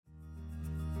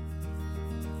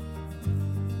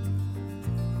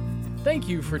Thank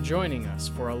you for joining us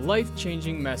for a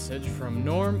life-changing message from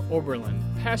Norm Oberlin,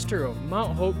 pastor of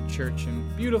Mount Hope Church in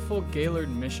beautiful Gaylord,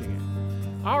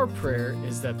 Michigan. Our prayer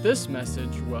is that this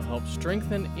message will help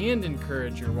strengthen and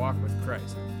encourage your walk with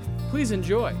Christ. Please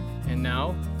enjoy. And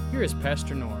now, here is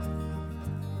Pastor Norm.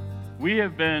 We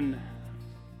have been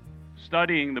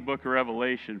studying the book of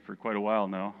Revelation for quite a while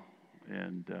now,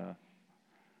 and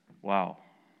wow.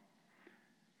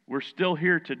 We're still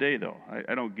here today, though.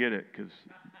 I don't get it, because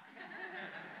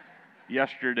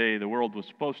yesterday the world was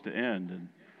supposed to end, and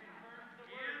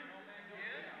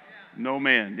no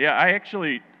man. Yeah, I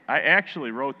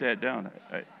actually wrote that down.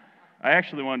 I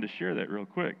actually wanted to share that real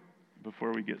quick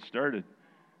before we get started.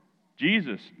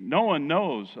 Jesus, no one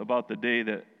knows about the day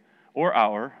that or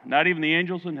hour, not even the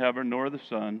angels in heaven, nor the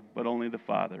Son, but only the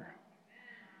Father.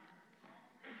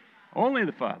 Only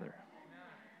the Father.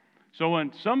 So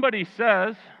when somebody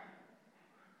says,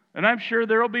 and I'm sure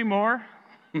there will be more,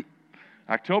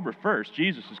 October 1st,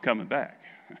 Jesus is coming back.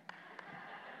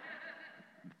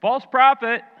 False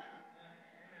prophet.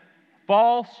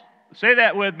 Say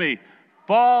that with me.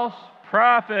 False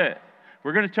prophet.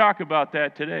 We're going to talk about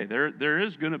that today. There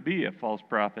is going to be a false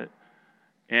prophet,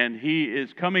 and he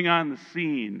is coming on the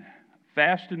scene,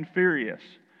 fast and furious.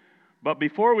 But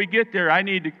before we get there, I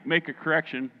need to make a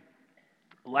correction.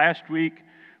 Last week,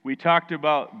 we talked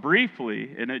about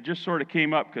briefly, and it just sort of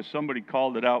came up because somebody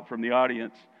called it out from the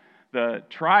audience, the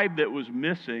tribe that was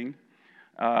missing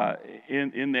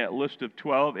in that list of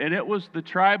 12, and it was the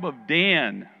tribe of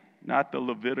Dan, not the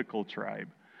Levitical tribe.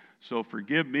 So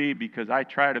forgive me, because I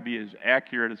try to be as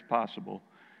accurate as possible.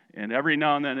 And every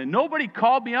now and then, and nobody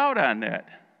called me out on that.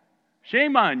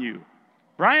 Shame on you.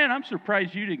 Brian, I'm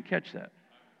surprised you didn't catch that.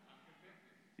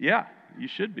 Yeah, you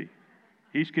should be.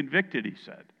 He's convicted, he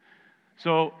said.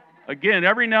 So, again,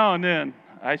 every now and then,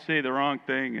 I say the wrong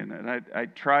thing, and I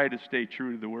try to stay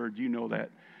true to the word. You know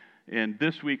that. And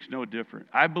this week's no different.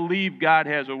 I believe God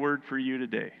has a word for you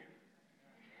today.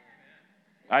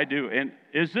 I do. And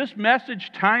is this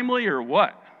message timely or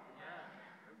what?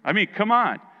 I mean, come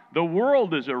on. The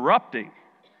world is erupting.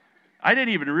 I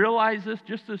didn't even realize this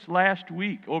just this last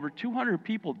week. Over 200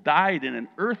 people died in an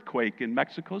earthquake in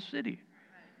Mexico City.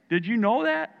 Did you know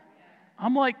that?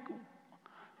 I'm like,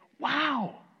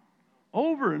 wow.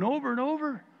 Over and over and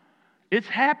over. It's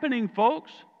happening,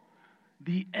 folks.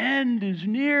 The end is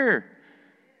near.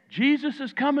 Jesus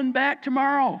is coming back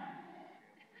tomorrow.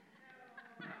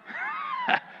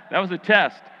 That was a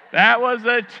test. That was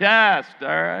a test, all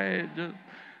right?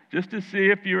 Just to see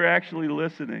if you were actually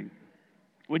listening.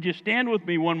 Would you stand with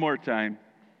me one more time?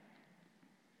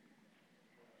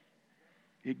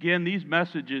 Again, these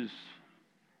messages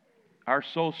are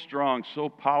so strong, so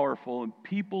powerful, and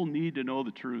people need to know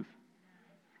the truth.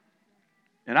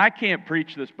 And I can't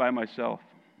preach this by myself.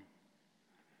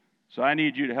 So I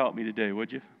need you to help me today,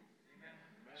 would you?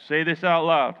 Say this out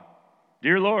loud.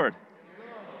 Dear Lord,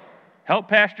 help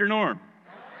Pastor Norm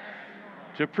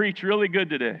to preach really good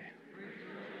today.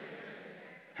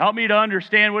 Help me to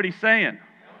understand what he's saying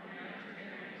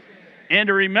and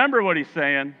to remember what he's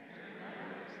saying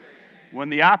when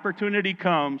the opportunity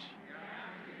comes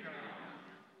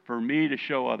for me to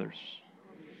show others.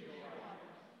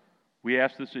 We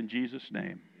ask this in Jesus'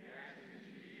 name.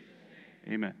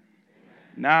 Amen.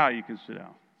 Now you can sit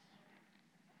down.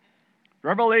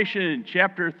 Revelation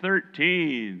chapter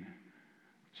 13.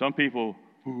 Some people,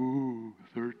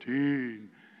 13.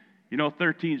 You know,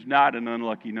 13 is not an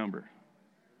unlucky number.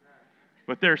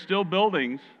 But there are still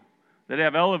buildings that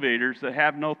have elevators that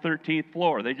have no 13th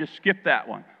floor. They just skip that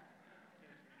one.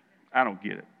 I don't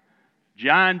get it.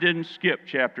 John didn't skip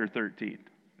chapter 13.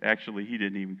 Actually, he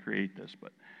didn't even create this.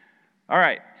 But all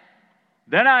right.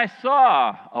 Then I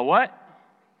saw a what?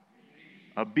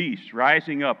 A beast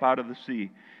rising up out of the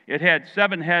sea. It had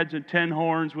 7 heads and 10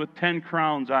 horns with 10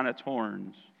 crowns on its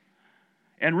horns.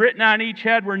 And written on each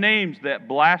head were names that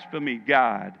blaspheme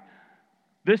God.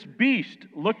 This beast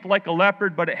looked like a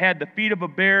leopard, but it had the feet of a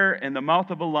bear and the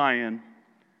mouth of a lion.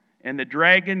 And the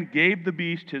dragon gave the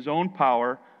beast his own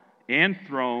power and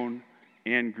throne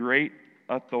and great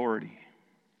authority.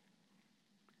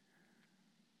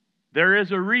 There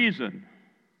is a reason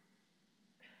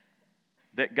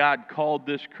that God called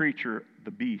this creature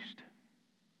the beast.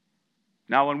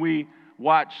 Now, when we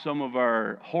watch some of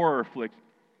our horror flicks,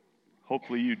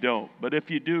 hopefully you don't, but if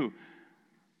you do,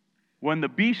 when the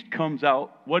beast comes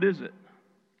out, what is it?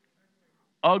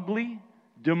 Ugly,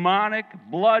 demonic,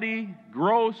 bloody,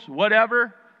 gross,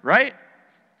 whatever, right?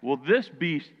 Well, this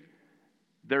beast,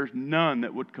 there's none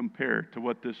that would compare to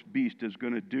what this beast is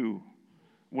going to do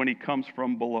when he comes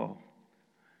from below.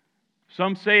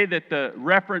 Some say that the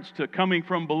reference to coming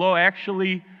from below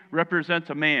actually represents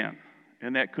a man,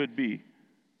 and that could be.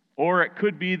 Or it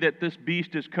could be that this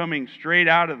beast is coming straight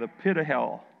out of the pit of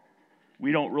hell.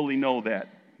 We don't really know that,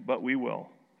 but we will.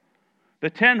 The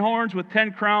 10 horns with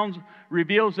 10 crowns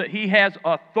reveals that he has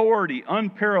authority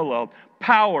unparalleled,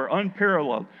 power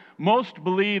unparalleled. Most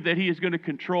believe that he is going to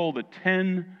control the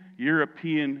 10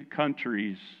 European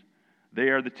countries. They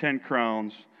are the 10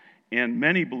 crowns, and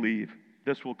many believe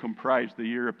this will comprise the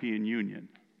European Union.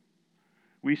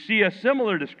 We see a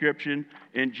similar description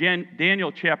in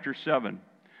Daniel chapter 7.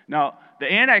 Now,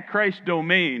 the Antichrist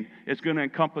domain is going to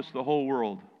encompass the whole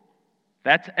world.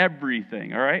 That's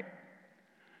everything, all right?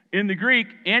 In the Greek,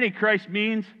 Antichrist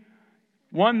means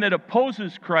one that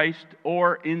opposes Christ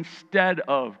or instead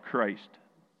of Christ.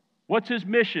 What's his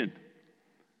mission?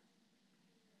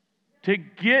 To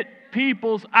get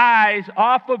people's eyes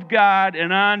off of God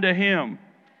and onto him.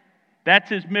 That's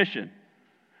his mission.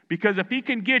 Because if he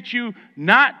can get you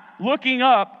not looking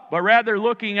up, but rather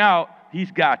looking out,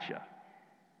 he's got you.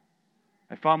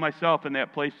 I found myself in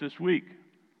that place this week.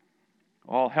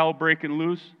 All hell breaking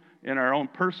loose in our own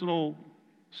personal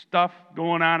stuff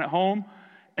going on at home.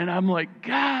 And I'm like,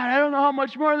 God, I don't know how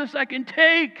much more of this I can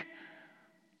take.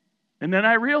 And then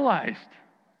I realized,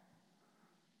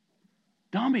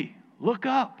 dummy, look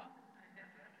up.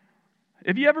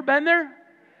 Have you ever been there?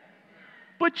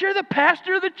 But you're the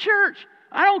pastor of the church.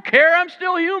 I don't care. I'm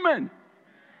still human.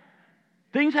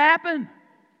 Things happen.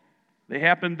 They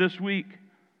happened this week.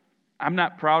 I'm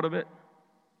not proud of it.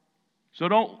 So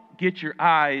don't get your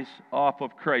eyes off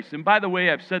of Christ. And by the way,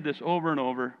 I've said this over and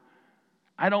over.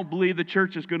 I don't believe the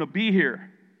church is going to be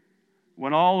here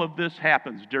when all of this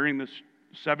happens during this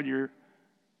 7-year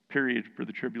period for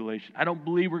the tribulation. I don't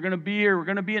believe we're going to be here. We're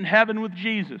going to be in heaven with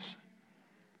Jesus.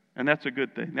 And that's a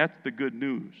good thing. That's the good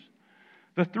news.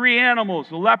 The 3 animals,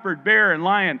 the leopard, bear, and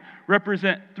lion,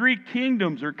 represent 3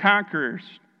 kingdoms or conquerors.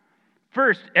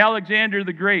 First, Alexander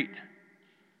the Great.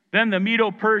 Then the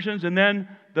Medo-Persians, and then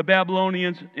the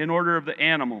Babylonians in order of the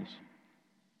animals.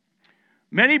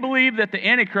 Many believe that the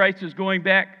Antichrist is going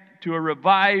back to a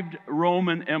revived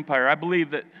Roman Empire. I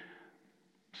believe that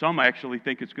some actually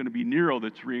think it's going to be Nero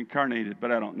that's reincarnated,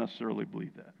 but I don't necessarily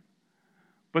believe that.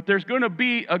 But there's going to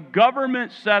be a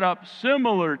government set up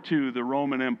similar to the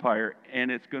Roman Empire,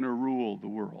 and it's going to rule the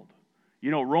world.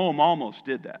 You know, Rome almost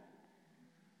did that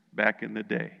back in the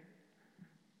day.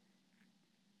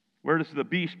 Where does the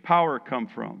beast power come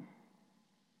from?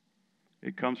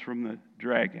 It comes from the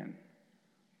dragon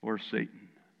or Satan.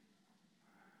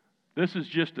 This is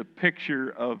just a picture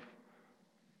of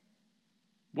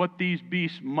what these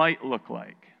beasts might look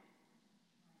like.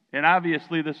 And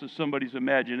obviously this is somebody's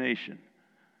imagination.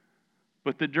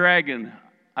 But the dragon,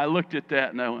 I looked at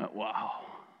that and I went, wow,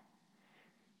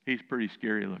 he's pretty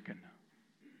scary looking.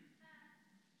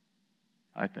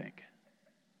 I think.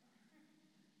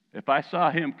 If I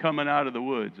saw him coming out of the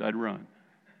woods, I'd run.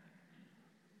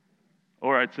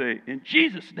 Or I'd say, in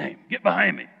Jesus' name, get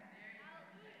behind me.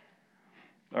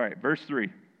 All right, verse 3.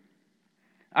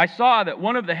 I saw that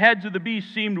one of the heads of the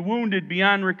beast seemed wounded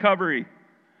beyond recovery,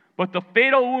 but the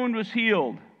fatal wound was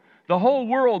healed. The whole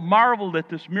world marveled at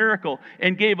this miracle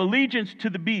and gave allegiance to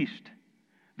the beast.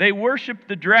 They worshiped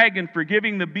the dragon for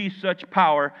giving the beast such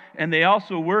power, and they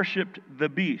also worshiped the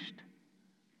beast.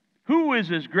 Who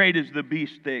is as great as the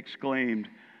beast, they exclaimed.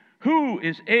 Who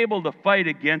is able to fight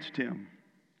against him?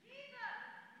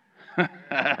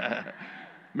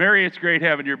 Mary, it's great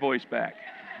having your voice back.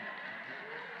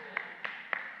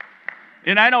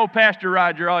 And I know Pastor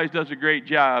Roger always does a great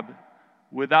job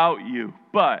without you,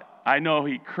 but I know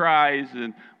he cries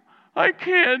and I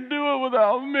can't do it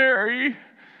without Mary.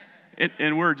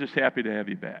 And we're just happy to have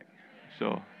you back.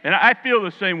 So, and I feel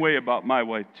the same way about my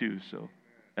wife too, so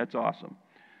that's awesome.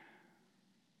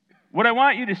 What I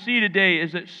want you to see today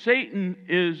is that Satan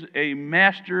is a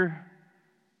master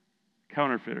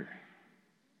counterfeiter.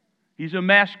 He's a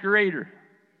masquerader.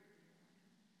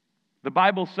 The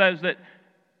Bible says that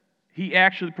he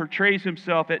actually portrays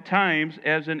himself at times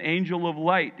as an angel of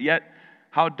light, yet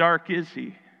how dark is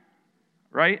he?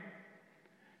 Right?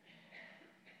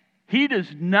 He does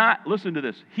not, listen to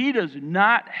this, he does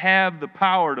not have the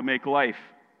power to make life.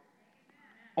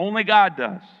 Only God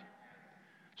does.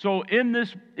 So in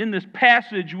this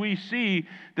passage, we see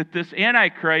that this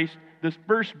Antichrist, this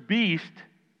first beast,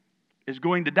 is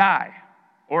going to die.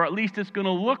 Or at least it's going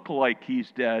to look like he's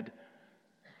dead.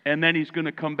 And then he's going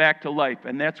to come back to life.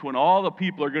 And that's when all the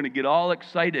people are going to get all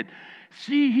excited.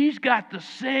 See, he's got the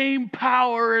same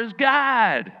power as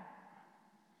God.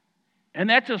 And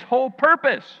that's his whole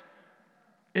purpose,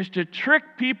 is to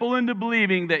trick people into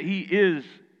believing that he is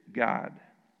God.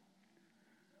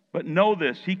 But know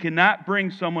this, he cannot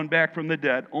bring someone back from the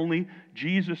dead. Only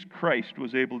Jesus Christ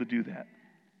was able to do that.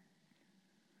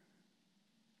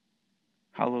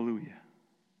 Hallelujah.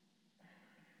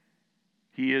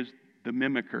 He is the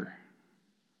mimicker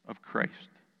of Christ.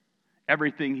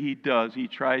 Everything he does, he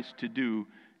tries to do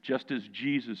just as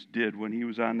Jesus did when he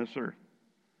was on this earth.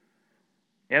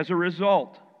 As a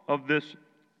result of this,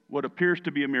 what appears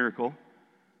to be a miracle,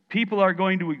 people are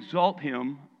going to exalt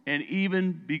him and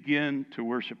even begin to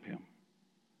worship him.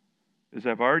 As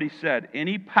I've already said,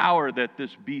 any power that this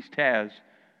beast has,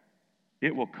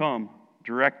 it will come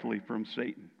directly from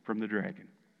Satan, from the dragon.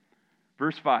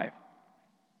 Verse 5.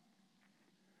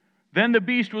 Then the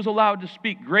beast was allowed to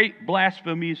speak great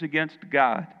blasphemies against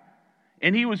God,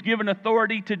 and he was given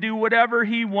authority to do whatever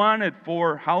he wanted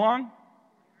for how long?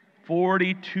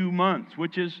 42 months,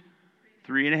 which is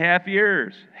 3.5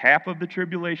 years, half of the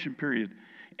tribulation period.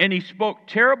 And he spoke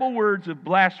terrible words of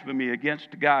blasphemy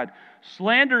against God,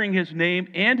 slandering his name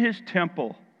and his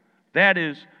temple, that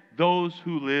is, those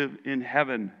who live in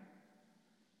heaven.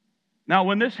 Now,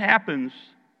 when this happens,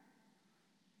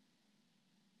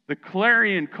 the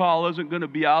clarion call isn't going to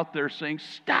be out there saying,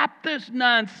 stop this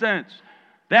nonsense.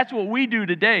 That's what we do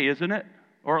today, isn't it?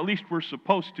 Or at least we're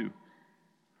supposed to.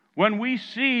 When we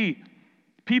see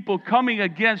people coming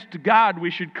against God,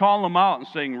 we should call them out and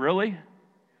saying, really?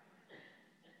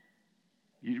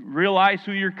 You realize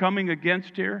who you're coming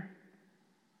against here?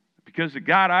 Because the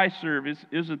God I serve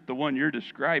isn't the one you're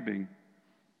describing.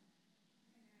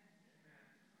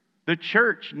 The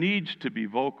church needs to be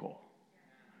vocal.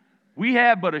 We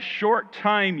have but a short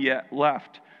time yet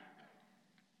left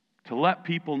to let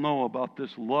people know about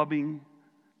this loving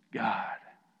God.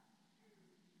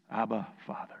 Abba,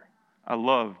 Father. I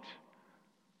loved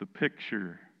the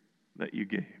picture that you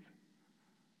gave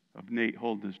of Nate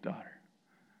holding his daughter.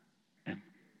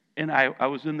 And I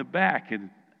was in the back, and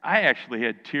I actually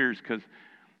had tears because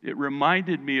it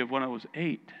reminded me of when I was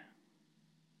 8.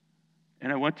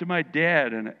 And I went to my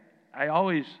dad, and I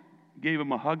always gave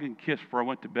him a hug and kiss before I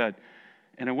went to bed.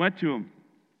 And I went to him.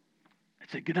 I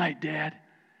said, good night, Dad.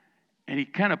 And he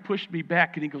kind of pushed me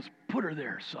back, and he goes, put her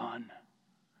there, son.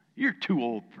 You're too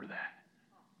old for that.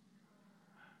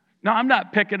 Now, I'm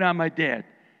not picking on my dad,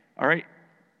 all right?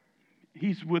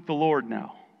 He's with the Lord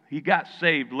now. He got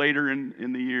saved later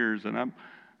in the years, and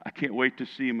I can't wait to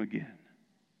see him again.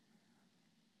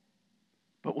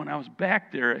 But when I was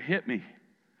back there, it hit me.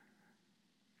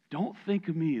 Don't think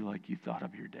of me like you thought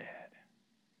of your dad.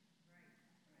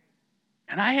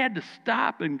 And I had to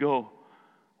stop and go,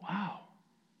 wow,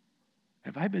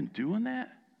 have I been doing that?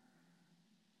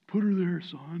 Put her there,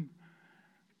 son.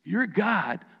 Your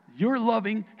God, your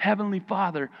loving Heavenly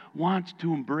Father wants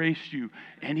to embrace you,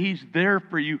 and He's there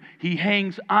for you. He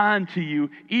hangs on to you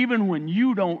even when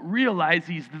you don't realize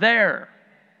He's there.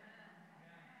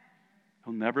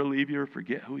 He'll never leave you or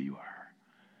forget who you are.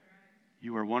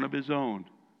 You are one of His own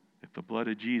if the blood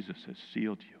of Jesus has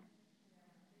sealed you.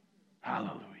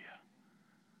 Hallelujah.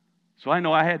 So I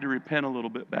know I had to repent a little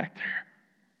bit back there.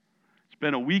 It's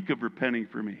been a week of repenting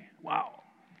for me. Wow.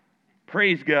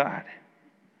 Praise God.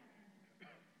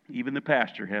 Even the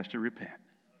pastor has to repent.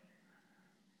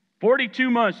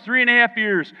 42 months, 3.5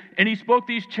 years, and he spoke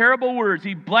these terrible words.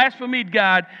 He blasphemed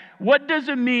God. What does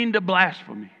it mean to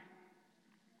blaspheme?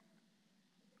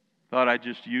 Thought I'd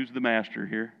just use the master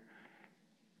here.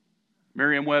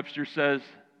 Merriam-Webster says,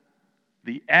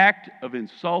 the act of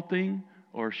insulting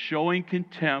or showing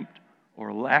contempt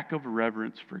or lack of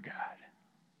reverence for God.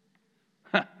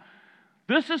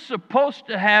 This is supposed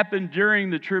to happen during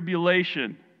the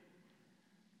tribulation.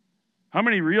 How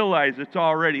many realize it's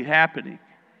already happening?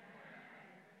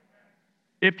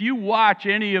 If you watch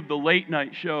any of the late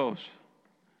night shows,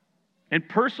 and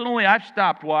personally I've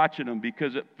stopped watching them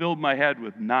because it filled my head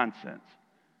with nonsense,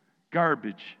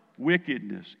 garbage,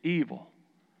 wickedness, evil.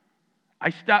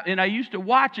 I stopped, and I used to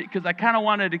watch it because I kind of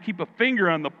wanted to keep a finger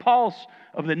on the pulse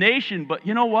of the nation, but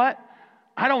you know what?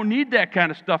 I don't need that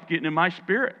kind of stuff getting in my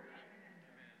spirit.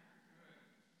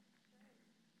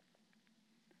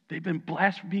 They've been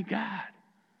blaspheming God.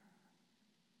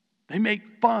 They make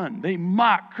fun. They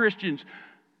mock Christians.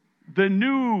 The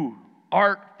new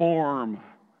art form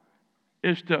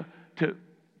is to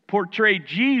portray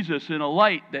Jesus in a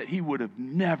light that He would have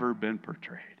never been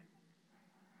portrayed.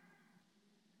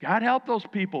 God help those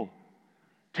people.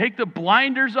 Take the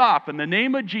blinders off in the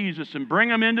name of Jesus and bring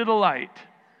them into the light.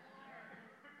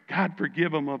 God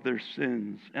forgive them of their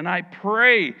sins. And I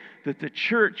pray that the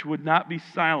church would not be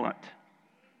silent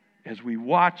as we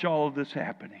watch all of this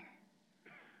happening.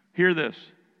 Hear this.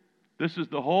 This is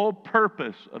the whole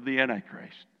purpose of the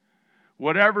Antichrist.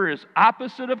 Whatever is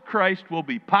opposite of Christ will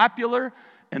be popular,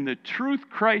 and the truth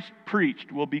Christ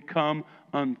preached will become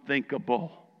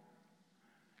unthinkable.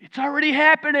 It's already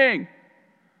happening.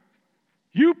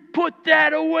 You put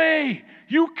that away.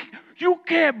 You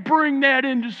can't bring that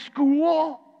into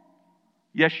school.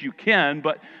 Yes, you can,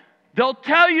 but they'll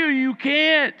tell you you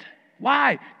can't.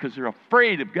 Why? Because they're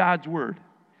afraid of God's word.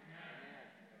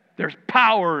 There's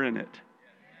power in it.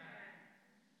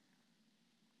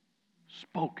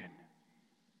 Spoken.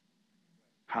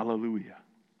 Hallelujah.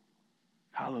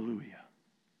 Hallelujah.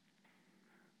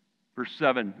 Verse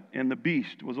 7, and the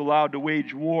beast was allowed to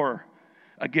wage war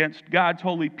against God's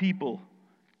holy people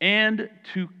and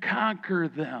to conquer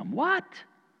them. What?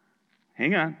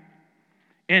 Hang on.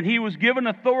 And he was given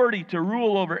authority to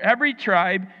rule over every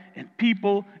tribe and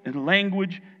people and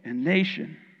language and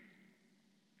nation.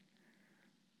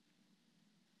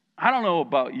 I don't know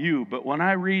about you, but when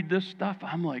I read this stuff,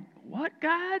 I'm like, what,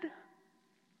 God?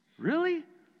 Really?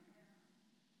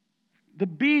 The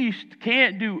beast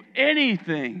can't do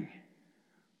anything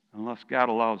unless God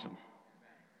allows him.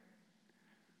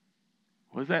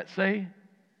 What does that say?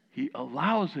 He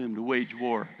allows him to wage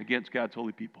war against God's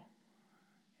holy people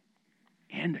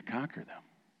and to conquer them.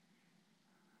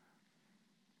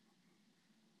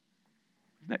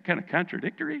 Isn't that kind of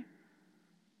contradictory?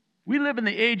 We live in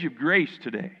the age of grace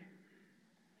today.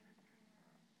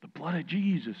 The blood of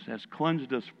Jesus has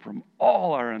cleansed us from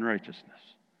all our unrighteousness.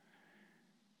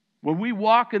 When we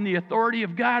walk in the authority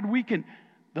of God, we can,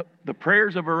 the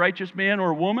prayers of a righteous man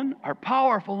or woman are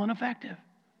powerful and effective.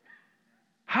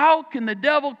 How can the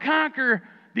devil conquer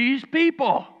these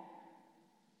people?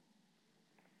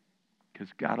 Because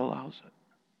God allows it.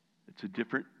 It's a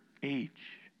different age.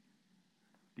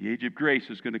 The age of grace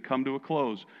is going to come to a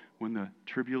close when the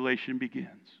tribulation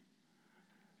begins.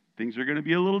 Things are going to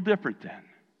be a little different then.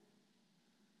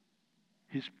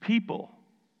 His people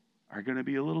are going to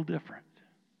be a little different.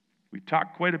 We've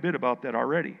talked quite a bit about that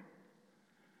already.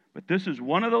 But this is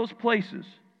one of those places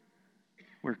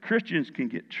where Christians can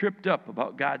get tripped up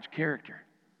about God's character.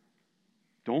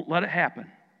 Don't let it happen.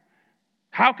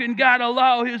 How can God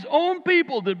allow his own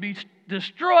people to be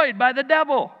destroyed by the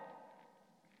devil?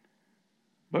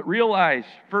 But realize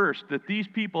first that these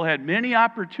people had many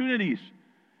opportunities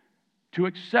to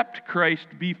accept Christ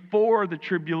before the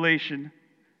tribulation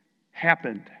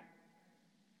happened.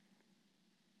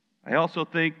 I also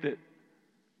think that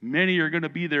many are going to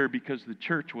be there because the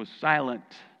church was silent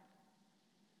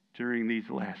during these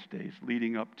last days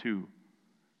leading up to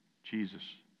Jesus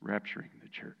rapturing the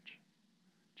church.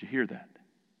 Did you hear that?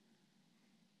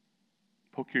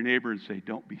 Poke your neighbor and say,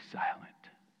 don't be silent.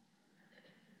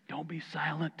 Don't be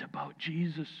silent about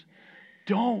Jesus.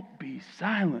 Don't be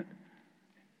silent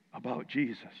about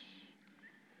Jesus.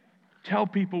 Tell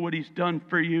people what he's done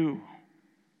for you.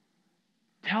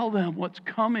 Tell them what's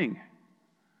coming.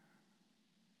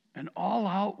 An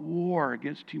all-out war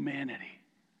against humanity,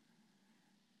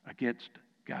 against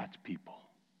God's people.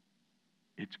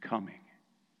 It's coming.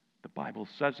 The Bible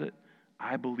says it.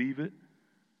 I believe it.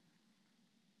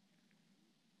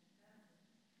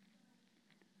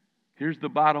 Here's the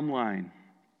bottom line.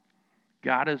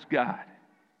 God is God.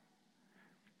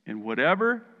 And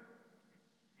whatever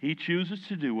he chooses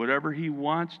to do, whatever he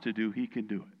wants to do, he can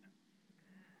do it.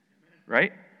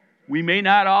 Right? We may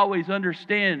not always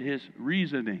understand his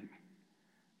reasoning.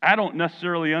 I don't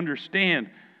necessarily understand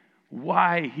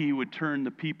why he would turn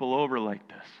the people over like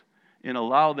this and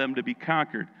allow them to be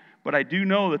conquered. But I do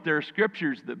know that there are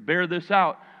scriptures that bear this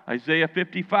out. Isaiah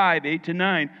 55,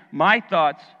 8-9. My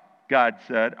thoughts, God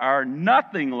said, are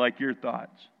nothing like your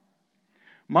thoughts.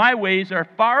 My ways are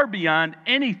far beyond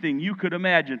anything you could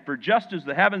imagine. For just as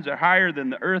the heavens are higher than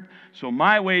the earth, so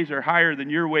my ways are higher than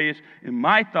your ways, and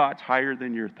my thoughts higher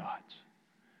than your thoughts.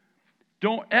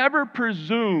 Don't ever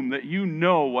presume that you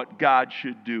know what God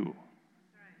should do.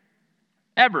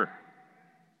 Ever.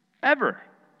 Ever.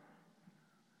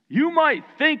 You might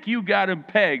think you got him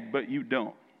pegged, but you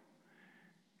don't.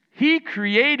 He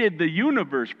created the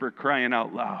universe, for crying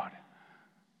out loud.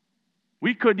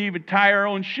 We couldn't even tie our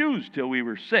own shoes till we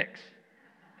were 6.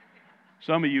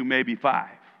 Some of you maybe 5.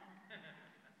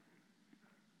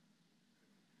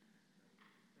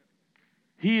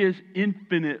 He is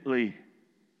infinitely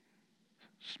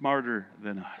smarter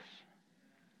than us.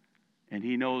 And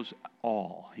he knows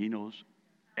all. He knows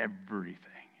everything.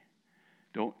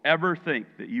 Don't ever think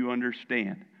that you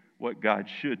understand what God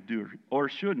should do or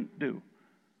shouldn't do.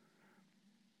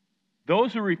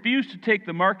 Those who refuse to take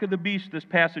the mark of the beast, this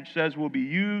passage says, will be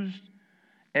used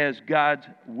as God's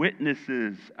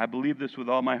witnesses. I believe this with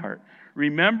all my heart.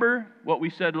 Remember what we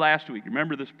said last week.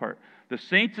 Remember this part. The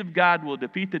saints of God will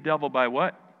defeat the devil by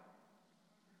what?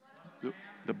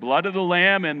 The blood of the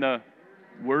Lamb and the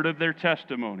word of their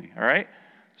testimony. All right?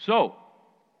 So,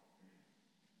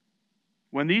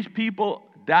 when these people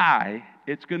die,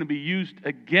 it's going to be used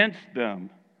against them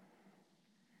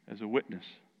as a witness.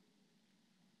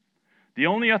 The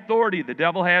only authority the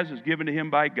devil has is given to him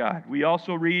by God. We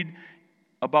also read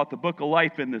about the book of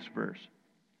life in this verse.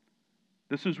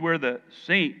 This is where the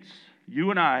saints,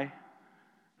 you and I,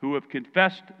 who have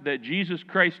confessed that Jesus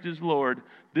Christ is Lord,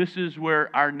 this is where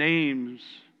our names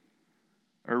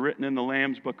are written in the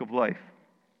Lamb's book of life.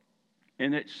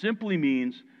 And it simply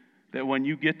means that when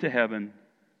you get to heaven,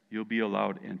 you'll be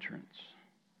allowed entrance.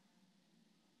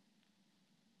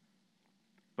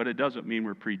 But it doesn't mean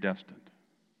we're predestined.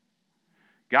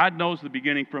 God knows the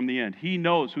beginning from the end. He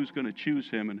knows who's going to choose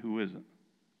him and who isn't.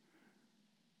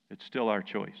 It's still our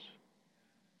choice.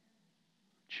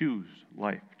 Choose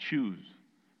life. Choose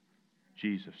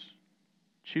Jesus.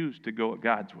 Choose to go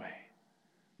God's way,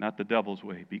 not the devil's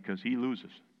way, because he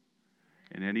loses.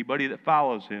 And anybody that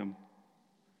follows him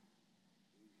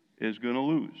is going to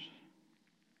lose.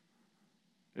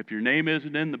 If your name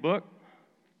isn't in the book,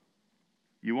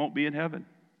 you won't be in heaven.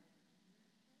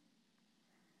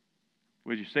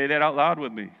 Would you say that out loud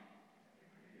with me?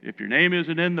 If your name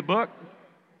isn't in the book,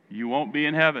 you won't be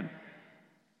in heaven.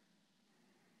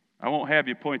 I won't have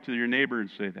you point to your neighbor and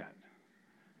say that.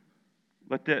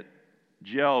 Let that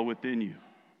gel within you.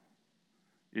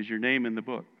 Is your name in the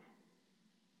book?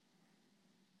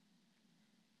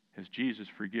 Has Jesus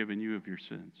forgiven you of your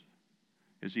sins?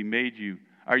 Has he made you?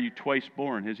 Are you twice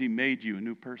born? Has he made you a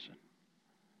new person?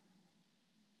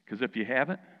 Because if you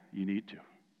haven't, you need to.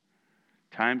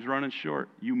 Time's running short.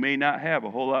 You may not have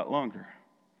a whole lot longer.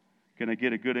 Can I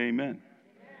get a good amen?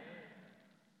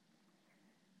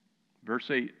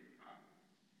 Verse 8.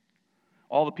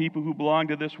 All the people who belong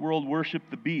to this world worship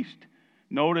the beast.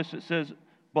 Notice it says,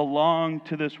 belong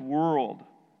to this world.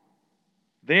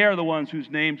 They are the ones whose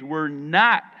names were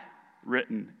not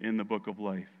written in the book of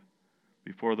life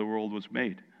before the world was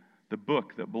made. The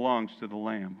book that belongs to the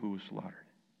Lamb who was slaughtered.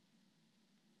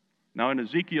 Now in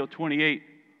Ezekiel 28,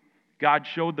 God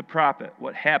showed the prophet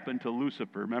what happened to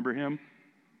Lucifer. Remember him?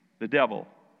 The devil.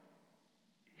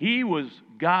 He was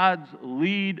God's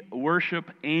lead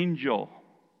worship angel.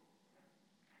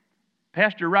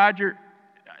 Pastor Roger,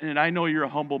 and I know you're a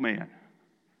humble man,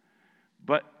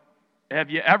 but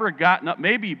have you ever gotten up,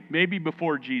 maybe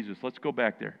before Jesus, let's go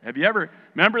back there. Have you ever,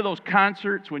 remember those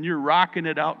concerts when you're rocking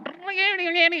it out?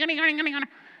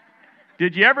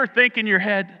 Did you ever think in your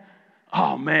head,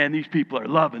 oh man, these people are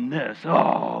loving this.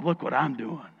 Oh, look what I'm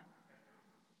doing.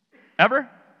 Ever?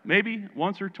 Maybe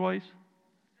once or twice?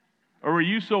 Or were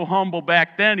you so humble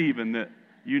back then even that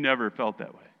you never felt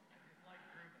that way?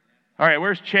 All right,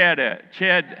 where's Chad at?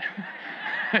 Chad,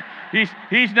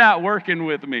 he's not working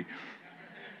with me.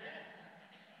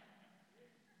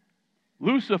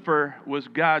 Lucifer was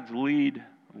God's lead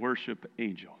worship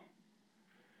angel.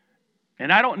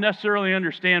 And I don't necessarily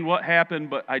understand what happened,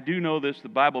 but I do know this, the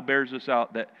Bible bears this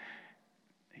out, that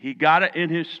he got it in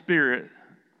his spirit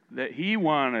that he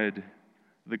wanted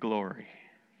the glory.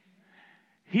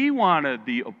 He wanted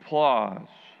the applause.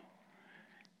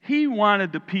 He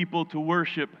wanted the people to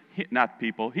worship, not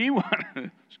people, he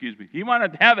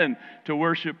wanted heaven to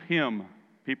worship him.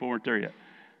 People weren't there yet.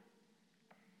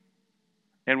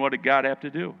 And what did God have to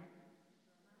do?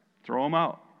 Throw him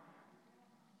out.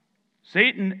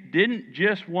 Satan didn't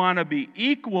just want to be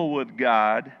equal with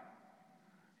God.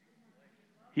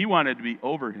 He wanted to be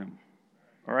over him.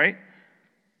 All right?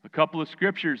 A couple of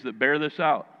scriptures that bear this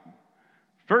out.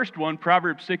 First one,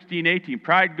 Proverbs 16:18.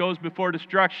 Pride goes before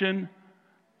destruction.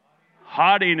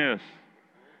 Haughtiness.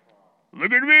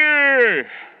 Look at me.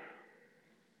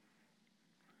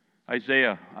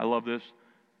 Isaiah, I love this.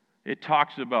 It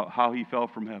talks about how he fell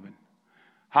from heaven.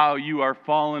 How you are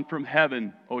fallen from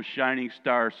heaven, O shining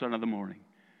star, son of the morning.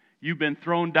 You've been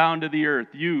thrown down to the earth,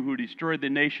 you who destroyed the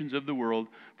nations of the world.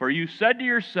 For you said to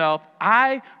yourself,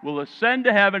 I will ascend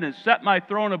to heaven and set my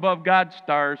throne above God's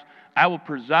stars. I will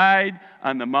preside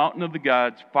on the mountain of the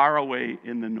gods far away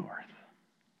in the north.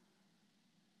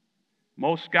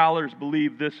 Most scholars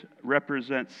believe this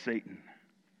represents Satan.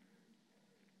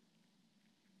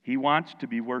 He wants to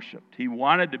be worshiped. He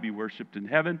wanted to be worshiped in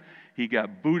heaven. He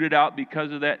got booted out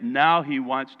because of that. Now he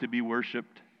wants to be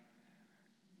worshiped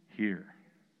here.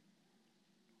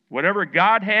 Whatever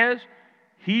God has,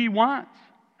 he wants.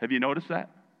 Have you noticed that?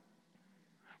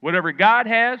 Whatever God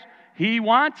has, he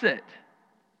wants it.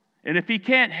 And if he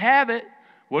can't have it,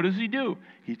 what does he do?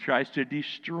 He tries to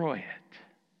destroy it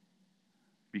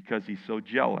because he's so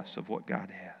jealous of what God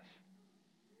has.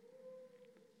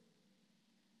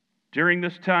 During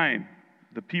this time,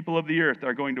 the people of the earth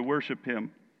are going to worship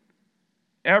him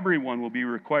Everyone will be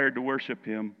required to worship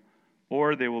him,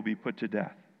 or they will be put to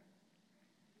death.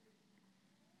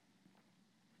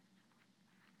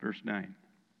 Verse 9.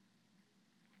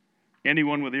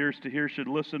 Anyone with ears to hear should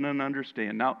listen and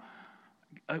understand. Now,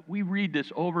 we read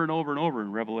this over and over and over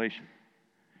in Revelation.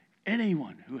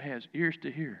 Anyone who has ears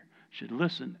to hear should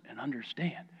listen and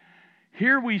understand.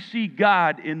 Here we see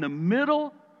God in the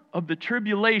middle of the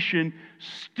tribulation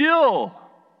still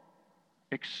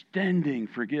extending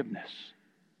forgiveness.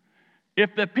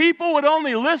 If the people would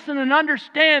only listen and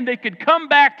understand, they could come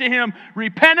back to him,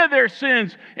 repent of their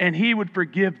sins, and he would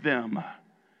forgive them.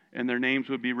 And their names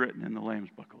would be written in the Lamb's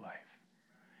Book of Life.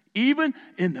 Even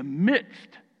in the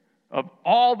midst of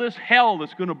all this hell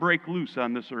that's going to break loose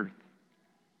on this earth,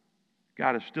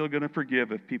 God is still going to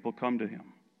forgive if people come to him.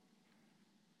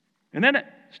 And then it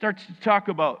starts to talk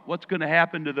about what's going to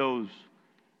happen to those.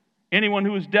 Anyone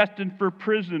who is destined for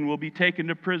prison will be taken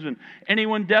to prison.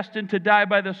 Anyone destined to die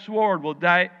by the sword will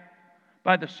die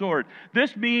by the sword.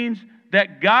 This means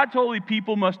that God's holy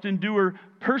people must endure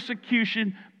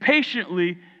persecution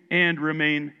patiently and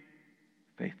remain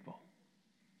faithful.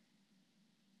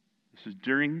 This is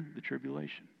during the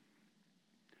tribulation.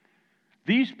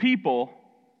 These people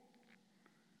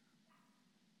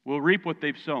will reap what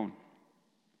they've sown.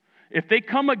 If they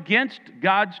come against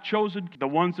God's chosen, the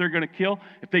ones they're going to kill,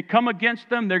 if they come against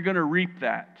them, they're going to reap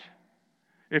that.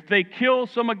 If they kill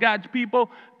some of God's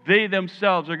people, they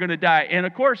themselves are going to die. And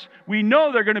of course, we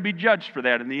know they're going to be judged for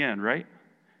that in the end, right?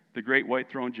 The great white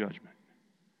throne judgment.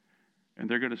 And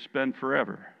they're going to spend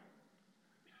forever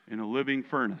in a living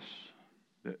furnace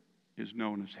that is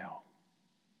known as hell.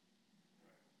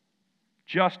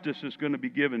 Justice is going to be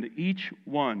given to each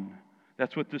one.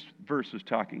 That's what this verse is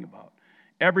talking about.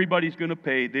 Everybody's going to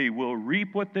pay. They will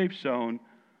reap what they've sown.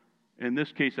 In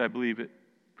this case, I believe it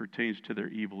pertains to their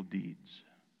evil deeds.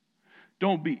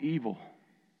 Don't be evil.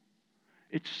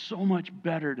 It's so much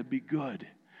better to be good,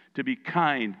 to be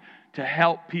kind, to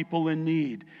help people in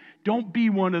need. Don't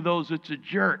be one of those that's a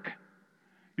jerk,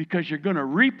 because you're going to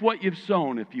reap what you've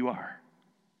sown if you are.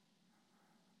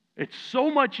 It's so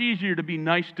much easier to be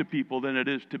nice to people than it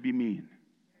is to be mean.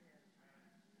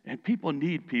 And people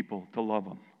need people to love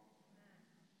them.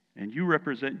 And you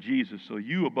represent Jesus, so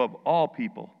you, above all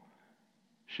people,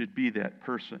 should be that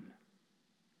person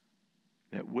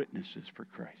that witnesses for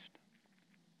Christ.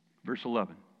 Verse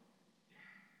 11.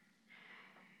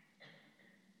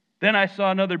 Then I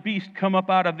saw another beast come up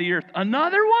out of the earth.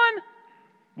 Another one?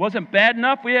 Wasn't bad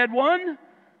enough we had one?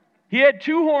 He had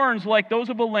 2 horns like those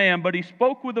of a lamb, but he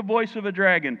spoke with the voice of a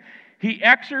dragon. He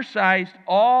exercised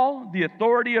all the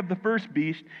authority of the first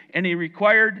beast, and he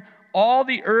required all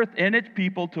the earth and its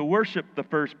people to worship the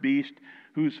first beast,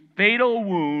 whose fatal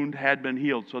wound had been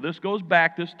healed. So this goes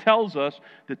back, this tells us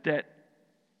that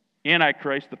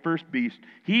Antichrist, the first beast,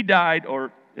 he died,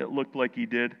 or it looked like he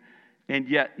did, and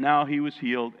yet now he was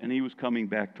healed and he was coming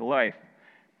back to life.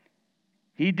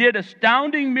 He did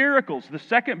astounding miracles. The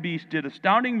second beast did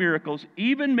astounding miracles,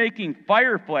 even making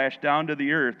fire flash down to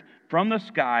the earth from the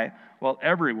sky while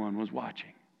everyone was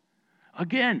watching.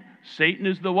 Again, Satan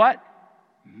is the what?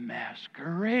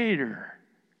 Masquerader.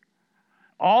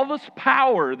 All this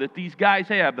power that these guys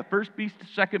have, the first beast, the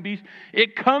second beast,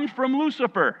 it comes from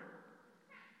Lucifer.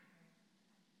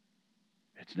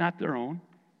 It's not their own.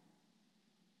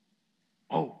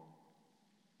 Oh,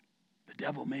 the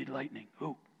devil made lightning.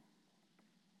 Who?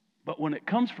 But when it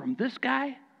comes from this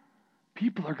guy,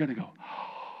 people are going to go,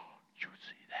 oh, did you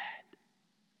see that?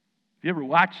 Have you ever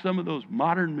watched some of those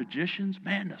modern magicians?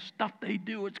 Man, the stuff they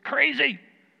do, it's crazy.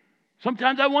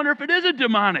 Sometimes I wonder if it isn't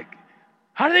demonic.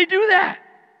 How do they do that?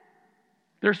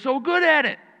 They're so good at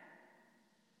it.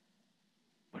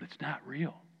 But it's not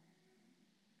real.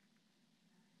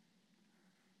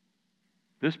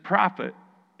 This prophet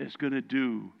is going to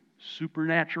do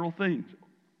supernatural things.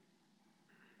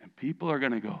 And people are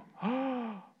going to go,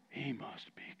 oh, he must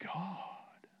be God.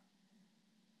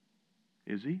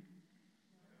 Is he?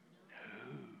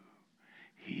 No.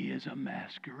 He is a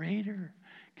masquerader,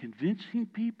 convincing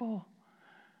people.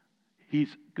 He's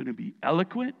going to be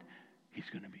eloquent. He's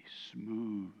going to be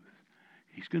smooth.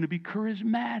 He's going to be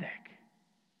charismatic.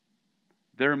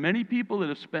 There are many people that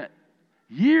have spent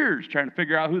years trying to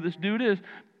figure out who this dude is.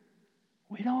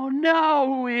 We don't know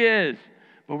who he is,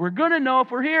 but we're going to know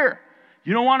if we're here.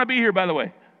 You don't want to be here, by the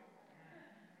way.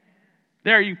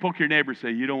 There, you can poke your neighbor and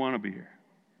say, you don't want to be here.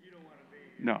 You don't want to be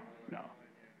here. No.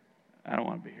 I don't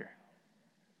want to be here.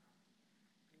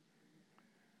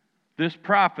 This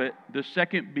prophet, the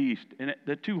second beast, and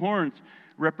the 2 horns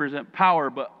represent power,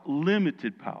 but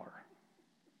limited power.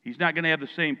 He's not going to have the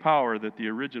same power that the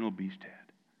original beast had.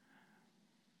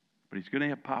 but he's going to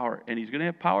have power, and he's going to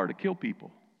have power to kill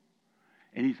people.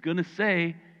 And he's going to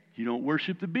say, you don't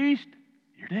worship the beast,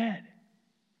 you're dead.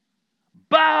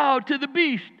 Bow to the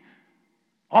beast.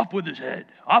 Off with his head,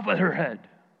 off with her head.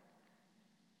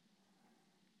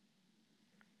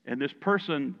 And this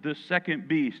person, this second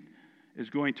beast, is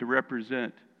going to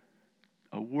represent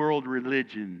a world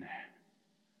religion.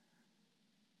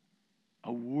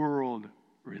 A world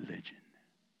religion.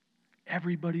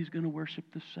 Everybody's going to worship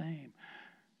the same.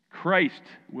 Christ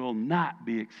will not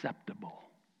be acceptable.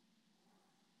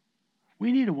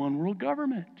 We need a one world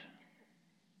government.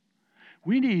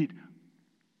 We need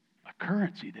a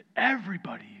currency that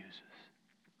everybody uses.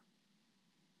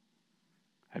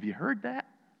 Have you heard that?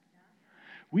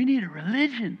 We need a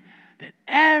religion that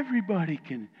everybody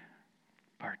can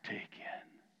partake in.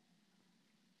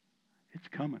 It's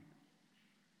coming.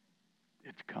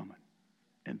 It's coming.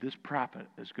 And this prophet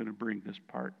is going to bring this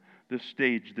part, this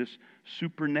stage, this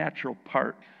supernatural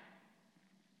part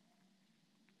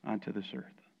onto this earth.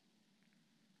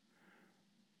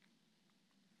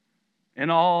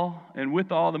 And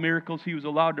with all the miracles he was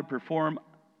allowed to perform,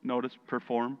 notice,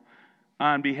 perform,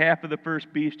 on behalf of the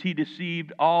first beast, he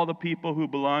deceived all the people who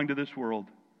belong to this world.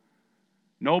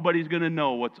 Nobody's going to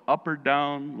know what's up or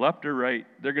down, left or right.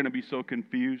 They're going to be so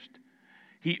confused.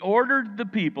 He ordered the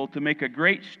people to make a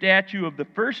great statue of the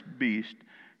first beast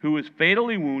who was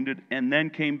fatally wounded and then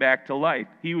came back to life.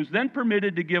 He was then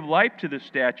permitted to give life to the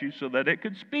statue so that it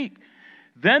could speak.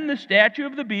 Then the statue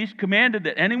of the beast commanded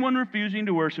that anyone refusing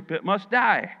to worship it must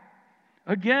die.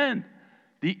 Again,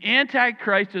 the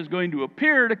Antichrist is going to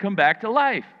appear to come back to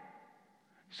life.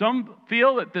 Some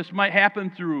feel that this might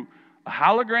happen through a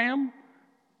hologram.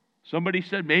 Somebody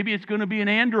said maybe it's going to be an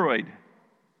android.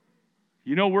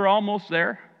 You know, we're almost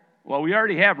there. Well, we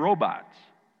already have robots.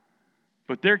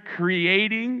 But they're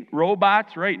creating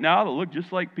robots right now that look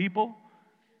just like people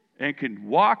and can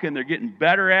walk, and they're getting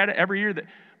better at it every year.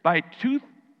 By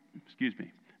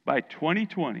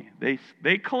 2020,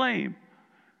 they claim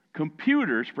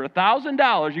computers for $1,000,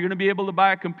 you're going to be able to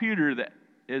buy a computer that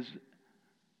is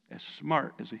as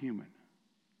smart as a human.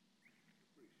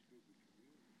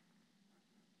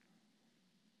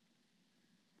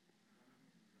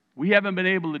 We haven't been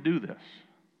able to do this,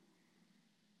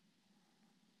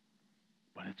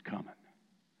 but it's coming.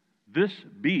 This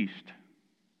beast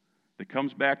that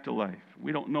comes back to life,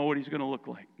 we don't know what he's going to look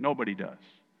like. Nobody does.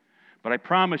 But I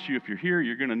promise you, if you're here,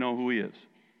 you're going to know who he is.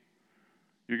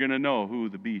 You're going to know who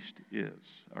the beast is,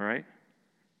 all right?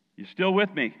 You still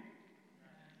with me?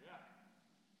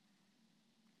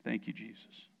 Thank you, Jesus.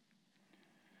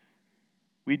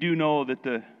 We do know that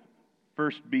the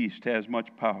first beast has much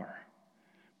power,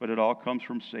 but it all comes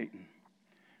from Satan.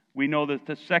 We know that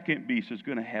the second beast is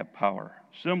going to have power,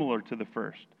 similar to the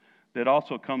first, that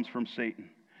also comes from Satan.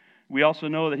 We also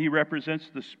know that he represents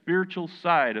the spiritual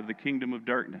side of the kingdom of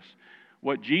darkness.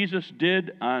 What Jesus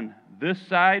did on this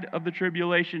side of the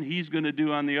tribulation, he's going to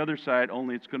do on the other side,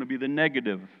 only it's going to be the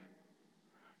negative.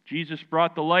 Jesus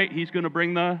brought the light, he's going to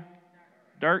bring the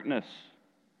darkness.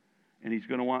 And he's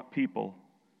going to want people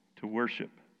to worship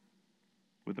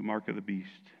with the mark of the beast.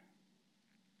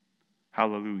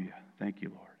 Hallelujah. Thank you,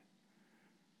 Lord.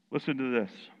 Listen to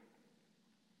this.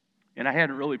 And I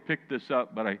hadn't really picked this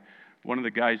up, but one of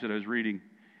the guys that I was reading,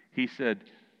 he said,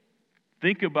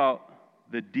 think about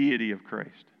the deity of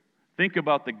Christ. Think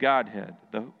about the Godhead,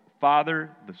 the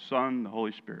Father, the Son, the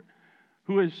Holy Spirit.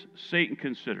 Who is Satan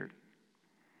considered?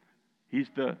 He's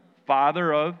the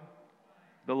father of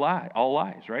the lie, all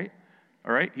lies, right?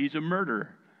 All right, he's a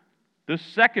murderer. The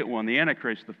second one, the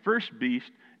Antichrist, the first beast,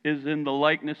 is in the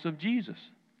likeness of Jesus.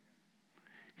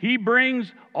 He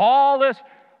brings all this,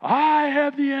 I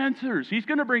have the answers. He's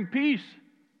going to bring peace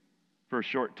for a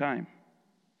short time.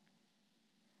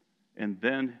 And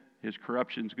then his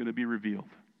corruption is going to be revealed.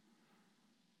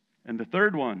 And the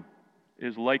third one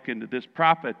is likened to this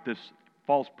prophet, this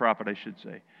false prophet, I should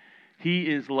say. He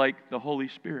is like the Holy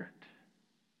Spirit.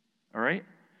 All right?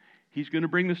 He's going to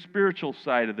bring the spiritual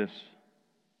side of this.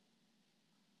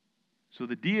 So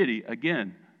the deity,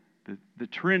 again, the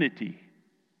Trinity.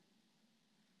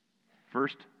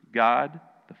 First, God,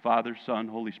 the Father, Son,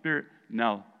 Holy Spirit.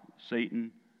 Now,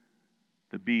 Satan,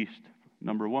 the beast,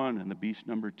 number one, and the beast,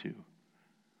 number two.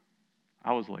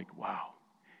 I was like, wow.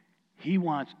 He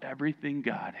wants everything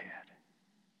God had.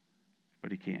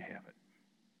 But he can't have it.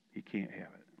 He can't have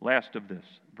it. Last of this,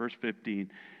 verse 15.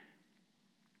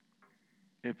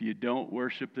 If you don't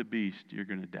worship the beast, you're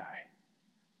going to die.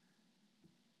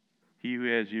 He who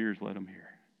has ears, let him hear.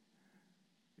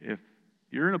 If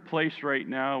you're in a place right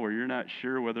now where you're not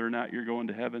sure whether or not you're going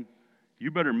to heaven,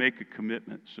 you better make a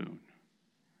commitment soon.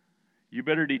 You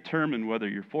better determine whether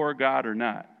you're for God or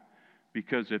not.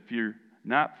 Because if you're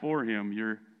not for Him,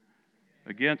 you're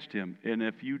against Him. And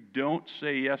if you don't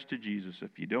say yes to Jesus,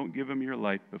 if you don't give Him your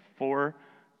life before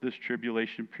this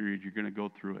tribulation period, you're going to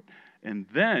go through it. And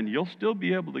then you'll still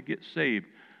be able to get saved.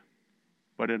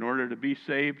 But in order to be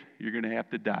saved, you're going to have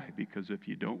to die. Because if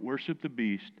you don't worship the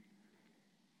beast,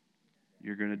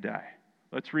 you're going to die.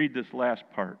 Let's read this last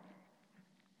part.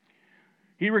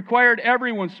 He required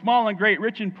everyone, small and great,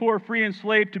 rich and poor, free and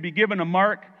slave, to be given a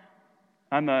mark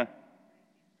on the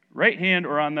right hand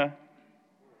or on the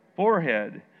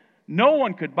forehead. No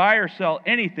one could buy or sell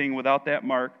anything without that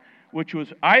mark, which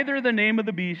was either the name of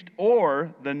the beast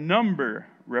or the number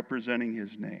representing his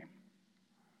name.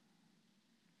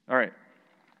 All right.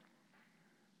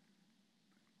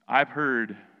 I've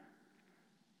heard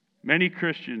many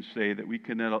Christians say that we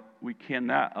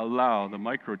cannot allow the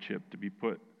microchip to be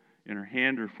put in her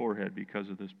hand or forehead because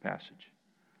of this passage.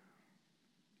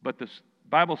 But the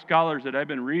Bible scholars that I've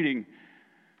been reading,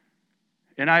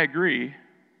 and I agree,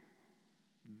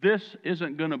 this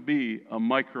isn't going to be a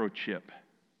microchip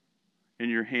in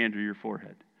your hand or your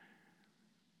forehead.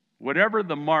 Whatever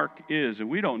the mark is, and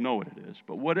we don't know what it is,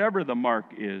 but whatever the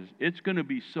mark is, it's going to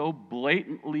be so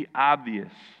blatantly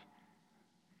obvious.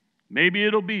 Maybe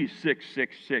it'll be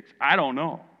 666, I don't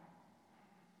know.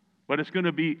 But it's going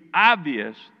to be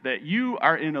obvious that you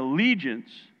are in allegiance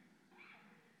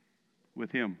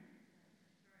with Him.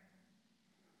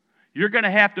 You're going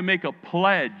to have to make a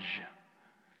pledge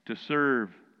to serve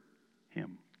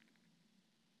Him.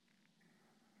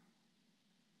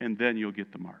 And then you'll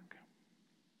get the mark.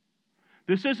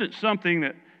 This isn't something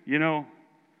that,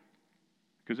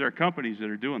 because there are companies that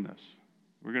are doing this.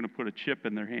 We're going to put a chip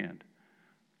in their hand.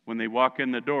 When they walk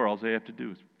in the door, all they have to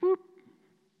do is boop,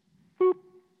 boop,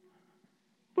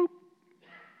 boop.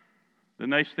 The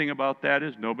nice thing about that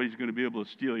is nobody's going to be able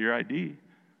to steal your ID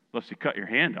unless you cut your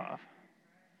hand off.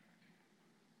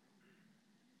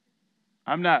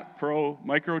 I'm not pro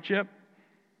microchip.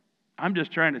 I'm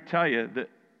just trying to tell you that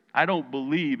I don't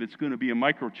believe it's going to be a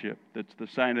microchip that's the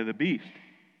sign of the beast.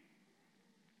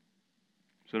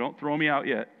 So don't throw me out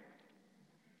yet.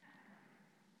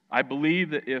 I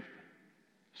believe that if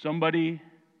somebody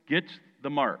gets the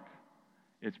mark,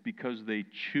 it's because they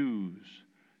choose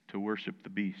to worship the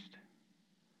beast.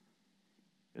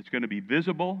 It's going to be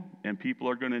visible, and people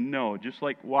are going to know. Just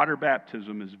like water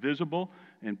baptism is visible,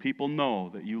 and people know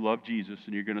that you love Jesus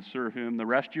and you're going to serve Him the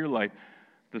rest of your life,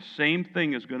 the same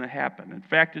thing is going to happen. In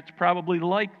fact, it's probably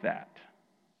like that.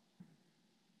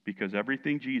 Because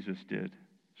everything Jesus did,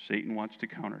 Satan wants to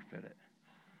counterfeit it.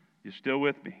 You still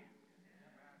with me?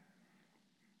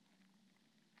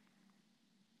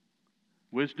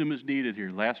 Wisdom is needed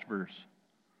here. Last verse.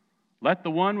 Let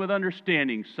the one with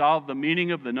understanding solve the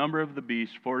meaning of the number of the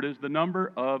beast, for it is the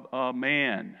number of a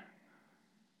man.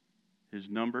 His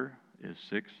number is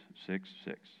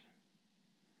 666.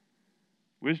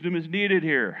 Wisdom is needed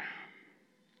here.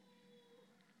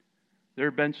 There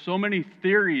have been so many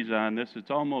theories on this,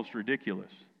 it's almost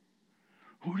ridiculous.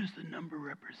 Who does the number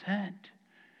represent?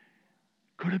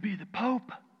 Could it be the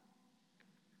Pope?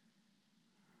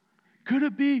 Could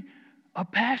it be a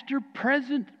pastor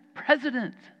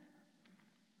president?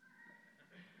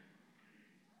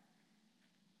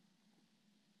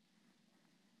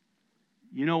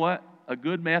 You know what? A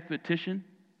good mathematician,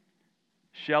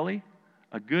 Shelley,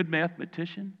 a good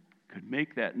mathematician could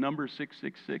make that number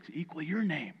 666 equal your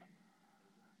name.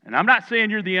 And I'm not saying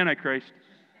you're the Antichrist.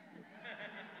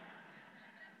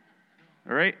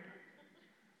 All right?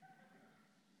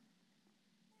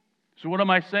 So what am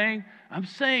I saying? I'm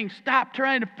saying stop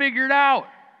trying to figure it out.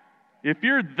 If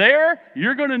you're there,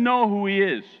 you're going to know who He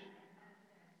is.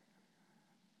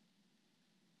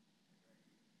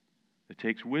 It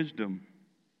takes wisdom.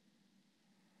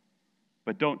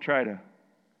 But don't try to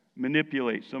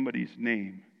manipulate somebody's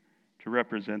name to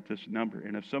represent this number.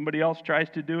 And if somebody else tries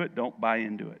to do it, don't buy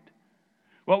into it.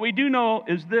 What we do know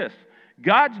is this.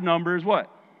 God's number is what?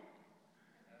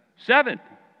 7.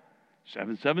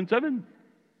 777.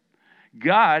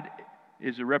 God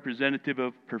is a representative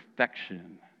of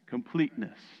perfection,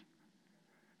 completeness.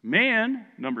 Man,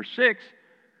 number 6,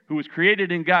 who was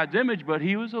created in God's image, but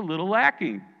he was a little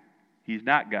lacking. He's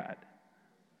not God.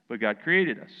 But God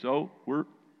created us, so we're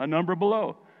a number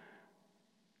below.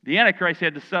 The Antichrist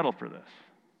had to settle for this.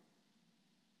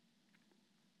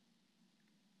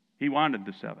 He wanted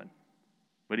the 7,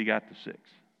 but he got the 6.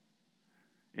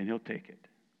 And he'll take it,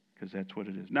 because that's what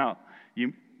it is. Now,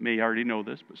 you may already know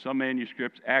this, but some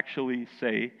manuscripts actually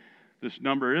say this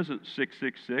number isn't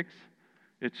 666,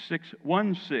 it's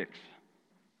 616.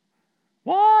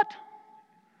 What?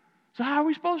 So how are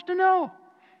we supposed to know?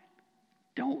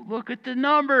 Don't look at the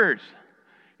numbers.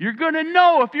 You're going to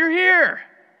know if you're here.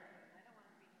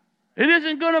 It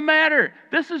isn't going to matter.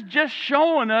 This is just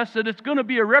showing us that it's going to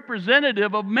be a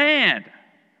representative of man,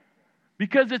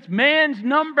 because it's man's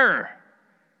number.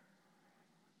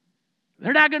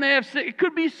 They're not going to have six. It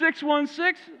could be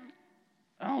 616.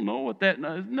 I don't know what that is.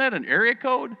 Isn't that an area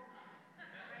code?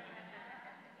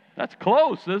 That's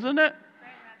close, isn't it?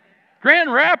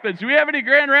 Grand Rapids. Do we have any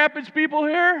Grand Rapids people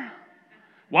here?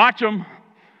 Watch them.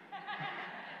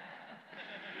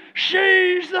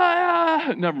 She's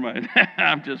the... Never mind.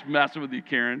 I'm just messing with you,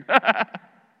 Karen. I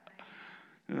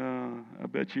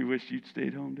bet you wish you'd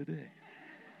stayed home today.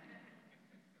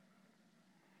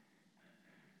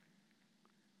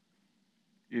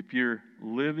 If you're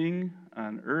living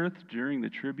on earth during the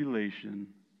tribulation,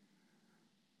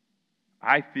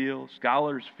 I feel,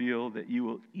 scholars feel, that you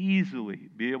will easily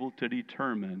be able to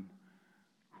determine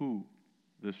who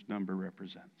this number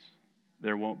represents.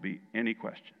 There won't be any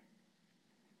question.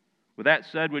 With that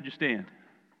said, would you stand?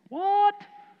 What?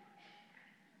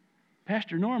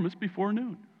 Pastor Norm, it's before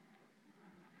noon.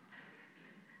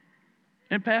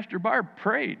 And Pastor Barb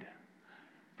prayed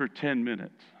for 10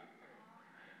 minutes.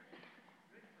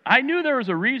 I knew there was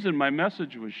a reason my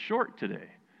message was short today.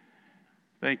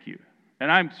 Thank you.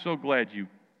 And I'm so glad you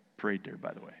prayed there,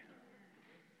 by the way.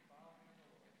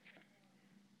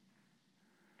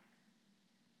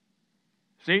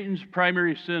 Satan's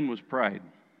primary sin was pride.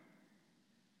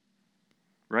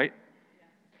 Right?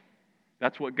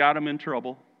 That's what got him in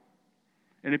trouble.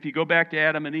 And if you go back to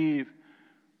Adam and Eve,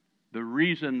 the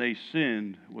reason they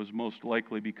sinned was most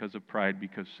likely because of pride,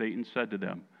 because Satan said to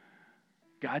them,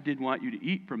 God didn't want you to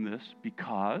eat from this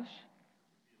because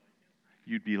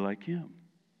you'd be like him.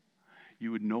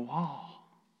 You would know all.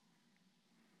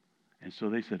 And so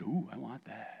they said, ooh, I want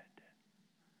that.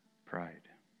 Pride.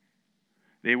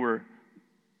 They were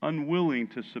unwilling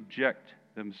to subject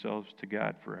themselves to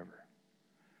God forever.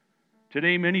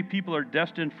 Today, many people are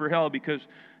destined for hell because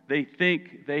they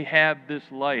think they have this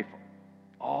life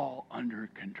all under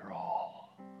control.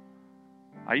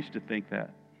 I used to think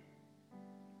that.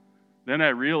 Then I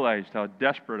realized how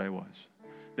desperate I was.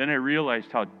 Then I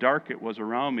realized how dark it was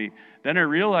around me. Then I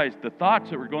realized the thoughts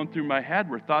that were going through my head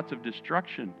were thoughts of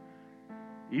destruction.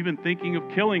 Even thinking of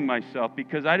killing myself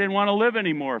because I didn't want to live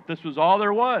anymore if this was all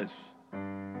there was.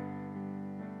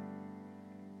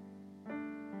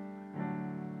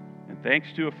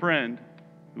 Thanks to a friend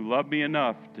who loved me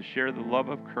enough to share the love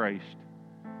of Christ,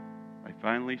 I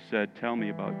finally said, tell me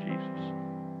about Jesus.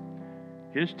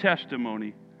 His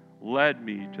testimony led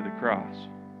me to the cross.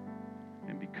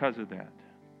 And because of that,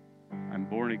 I'm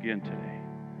born again today.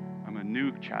 I'm a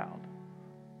new child,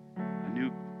 a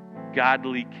new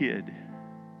godly kid.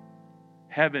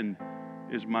 Heaven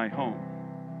is my home.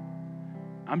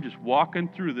 I'm just walking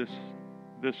through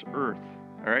this earth,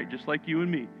 all right, just like you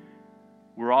and me.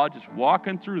 We're all just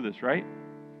walking through this, right?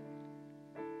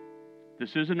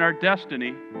 This isn't our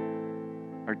destiny.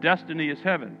 Our destiny is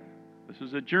heaven. This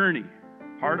is a journey,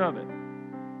 part of it.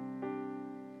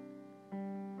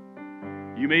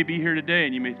 You may be here today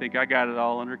and you may think, I got it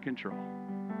all under control.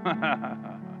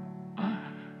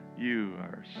 You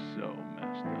are so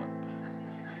messed up.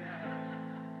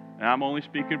 And I'm only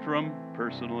speaking from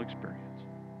personal experience.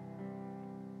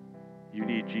 You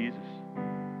need Jesus.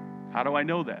 How do I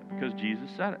know that? Because Jesus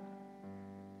said it.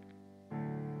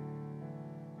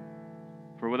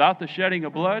 For without the shedding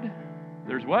of blood,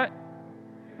 there's what?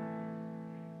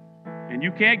 And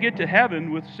you can't get to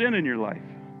heaven with sin in your life.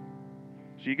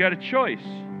 So you got a choice.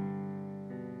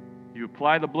 You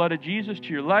apply the blood of Jesus to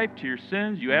your life, to your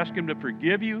sins. You ask Him to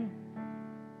forgive you.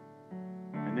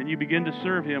 And then you begin to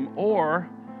serve Him. Or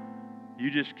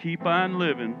you just keep on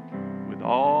living with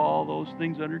all those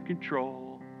things under control.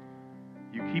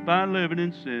 You keep on living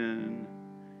in sin,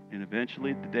 and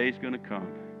eventually the day's going to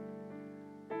come.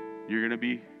 You're going to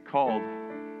be called.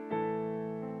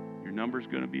 Your number's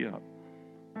going to be up.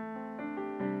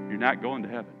 You're not going to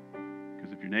heaven.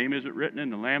 Because if your name isn't written in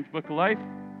the Lamb's Book of Life,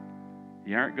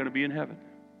 you aren't going to be in heaven.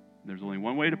 There's only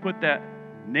one way to put that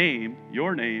name,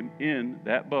 your name, in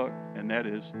that book, and that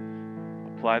is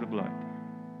apply the blood.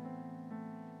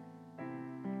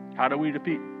 How do we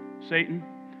defeat Satan?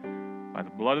 By the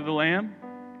blood of the Lamb,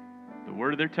 the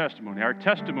word of their testimony. Our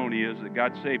testimony is that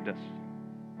God saved us,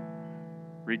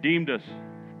 redeemed us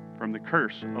from the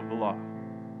curse of the law.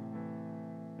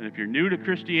 And if you're new to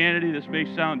Christianity, this may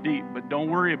sound deep, but don't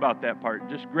worry about that part.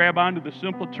 Just grab onto the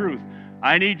simple truth.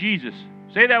 I need Jesus.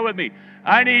 Say that with me.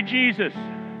 I need Jesus.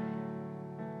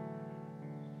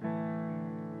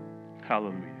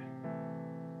 Hallelujah.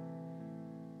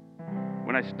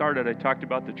 When I started, I talked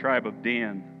about the tribe of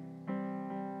Dan.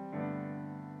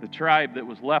 the tribe that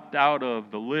was left out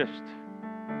of the list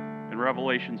in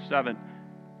Revelation 7,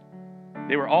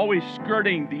 they were always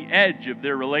skirting the edge of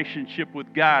their relationship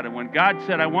with God. And when God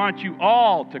said, I want you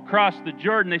all to cross the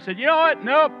Jordan, they said, you know what?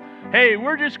 Nope. Hey,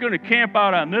 we're just going to camp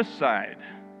out on this side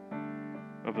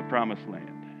of the promised land.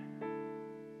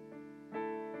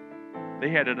 They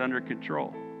had it under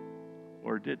control.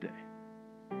 Or did they?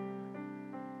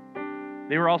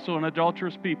 They were also an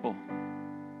adulterous people.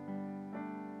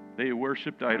 They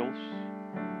worshipped idols.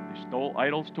 They stole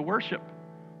idols to worship.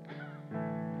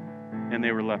 And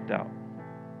they were left out.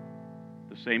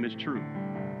 The same is true.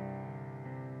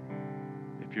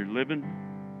 If you're living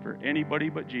for anybody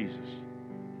but Jesus,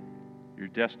 your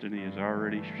destiny is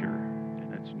already sure,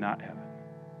 and it's not heaven.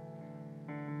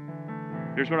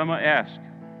 Here's what I'm going to ask.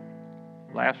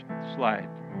 Last slide.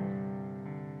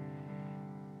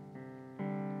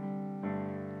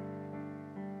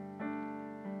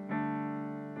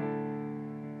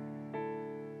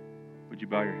 Would you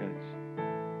bow your heads?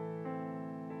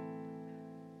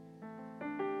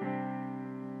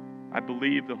 I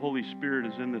believe the Holy Spirit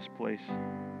is in this place.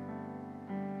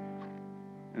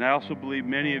 And I also believe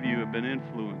many of you have been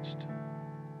influenced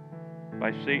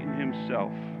by Satan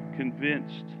himself,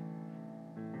 convinced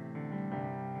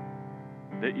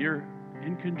that you're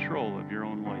in control of your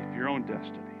own life, your own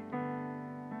destiny.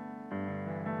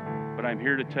 But I'm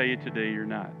here to tell you today you're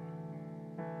not.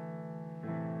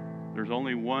 There's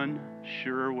only one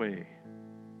sure way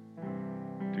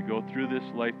to go through this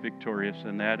life victorious,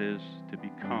 and that is to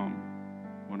become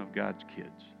one of God's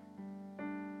kids.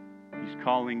 He's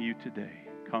calling you today.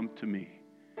 Come to me,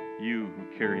 you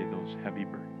who carry those heavy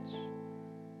burdens.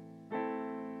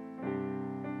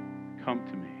 Come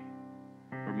to me,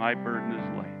 for my burden is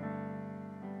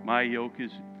light. My yoke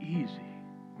is easy.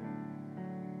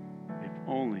 If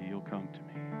only you'll come to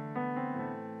me.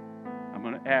 I'm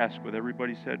going to ask with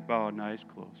everybody's head bowed and eyes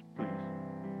closed, please,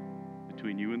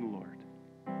 between you and the Lord.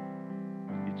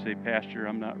 You'd say, Pastor,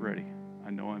 I'm not ready. I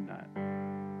know I'm not.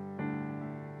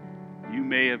 You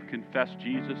may have confessed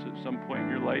Jesus at some point in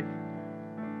your life,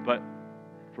 but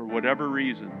for whatever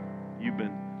reason, you've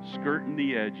been skirting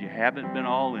the edge. You haven't been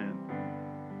all in,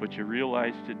 but you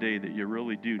realize today that you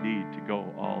really do need to go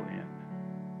all in.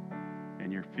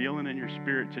 And you're feeling in your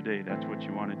spirit today that's what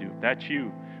you want to do. If that's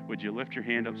you, would you lift your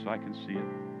hand up so I can see it?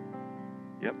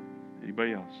 Yep.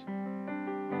 Anybody else?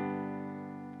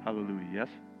 Hallelujah. Yes?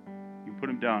 You can put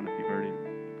them down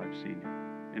if I've seen you.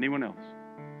 Anyone else?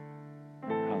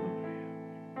 Hallelujah.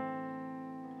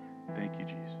 Thank you,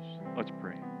 Jesus. Let's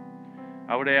pray.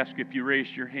 I would ask if you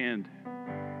raised your hand,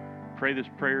 pray this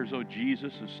prayer as though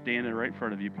Jesus is standing right in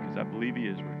front of you, because I believe he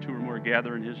is. Where two or more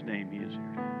gather in his name, he is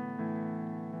here.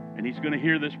 And he's going to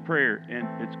hear this prayer, and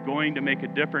it's going to make a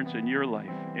difference in your life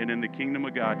and in the kingdom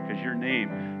of God, because your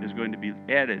name is going to be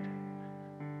added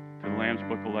to the Lamb's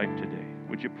Book of Life today.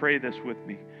 Would you pray this with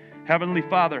me? Heavenly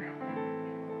Father,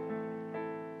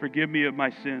 forgive me of my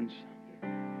sins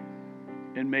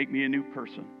and make me a new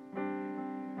person.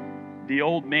 The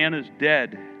old man is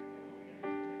dead.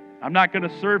 I'm not going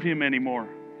to serve him anymore.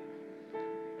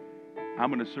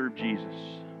 I'm going to serve Jesus.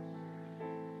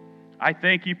 I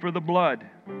thank you for the blood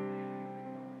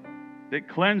that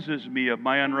cleanses me of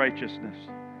my unrighteousness,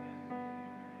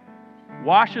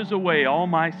 washes away all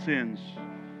my sins.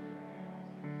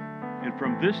 And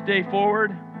from this day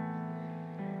forward,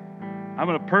 I'm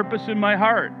going to purpose in my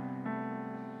heart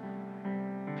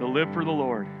to live for the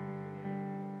Lord.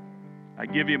 I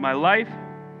give you my life,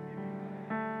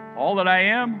 all that I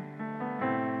am,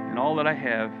 and all that I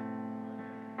have.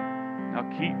 Now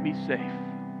keep me safe.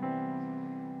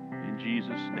 In Jesus'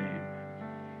 name,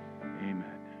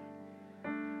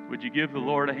 amen. Would you give the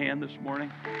Lord a hand this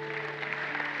morning?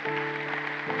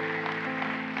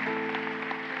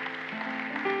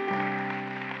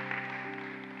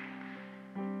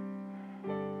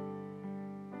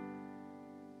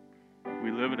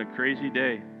 We live in a crazy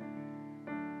day.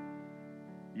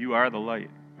 You are the light.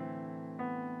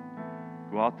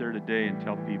 Go out there today and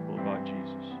tell people about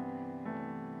Jesus.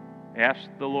 Ask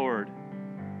the Lord,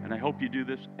 and I hope you do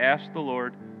this, ask the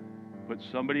Lord, put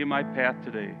somebody in my path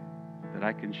today that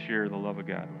I can share the love of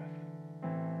God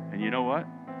with. And you know what?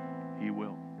 He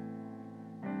will.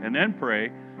 And then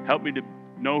pray, help me to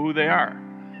know who they are.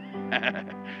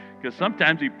 Because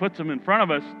sometimes he puts them in front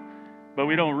of us, but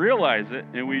we don't realize it,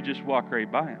 and we just walk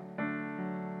right by them.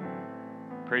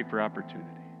 Pray for opportunity.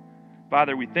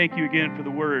 Father, we thank you again for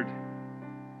the word,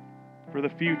 for the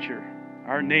future.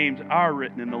 Our names are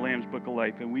written in the Lamb's Book of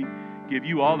Life, and we give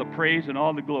you all the praise and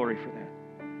all the glory for that.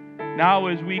 Now,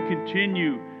 as we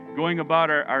continue going about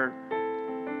our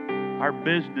our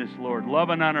business, Lord,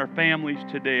 loving on our families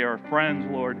today, our friends,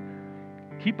 Lord.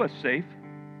 Keep us safe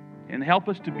and help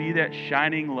us to be that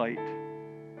shining light.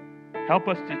 Help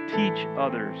us to teach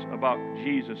others about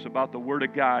Jesus, about the Word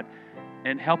of God,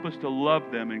 and help us to love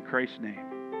them in Christ's name.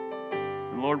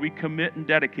 And Lord, we commit and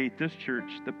dedicate this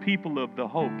church, the people of the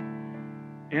Hope,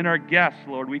 and our guests,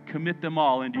 Lord, we commit them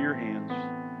all into your hands.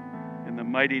 In the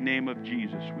mighty name of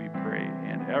Jesus, we pray.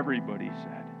 And everybody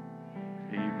said,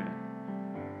 amen.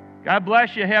 God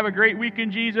bless you. Have a great week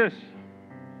in Jesus.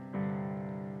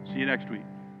 See you next week.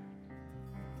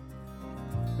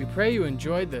 We pray you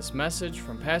enjoyed this message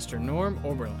from Pastor Norm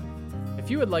Oberlin. If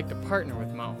you would like to partner with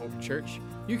Mount Hope Church,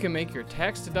 you can make your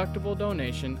tax-deductible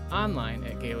donation online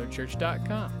at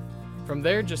GaylordChurch.com. From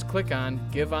there, just click on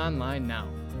Give Online Now.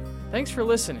 Thanks for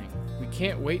listening. We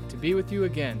can't wait to be with you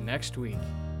again next week.